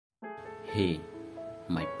Hey,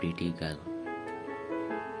 my pretty girl.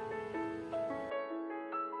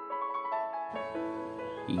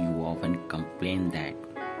 You often complain that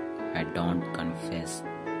I don't confess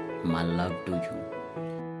my love to you.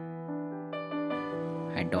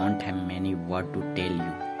 I don't have many words to tell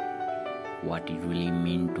you what you really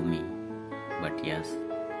mean to me, but yes,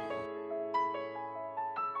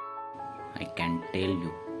 I can tell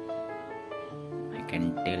you. I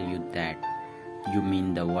can tell you that you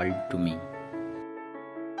mean the world to me.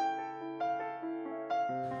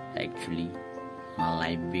 Actually, my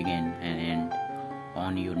life began and ended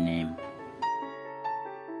on your name.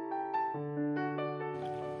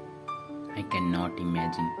 I cannot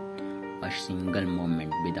imagine a single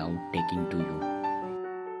moment without taking to you.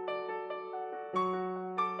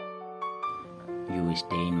 You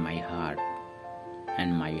stay in my heart,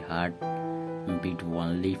 and my heart beat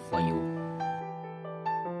only for you.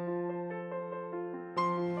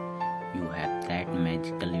 You have that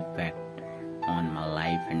magical effect on my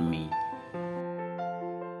life and me.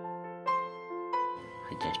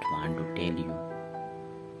 I just want to tell you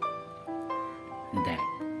that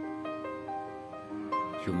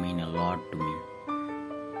you mean a lot to me,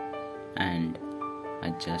 and I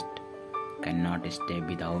just cannot stay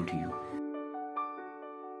without you.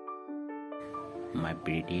 My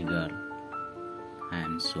pretty girl, I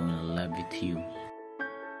am so in love with you.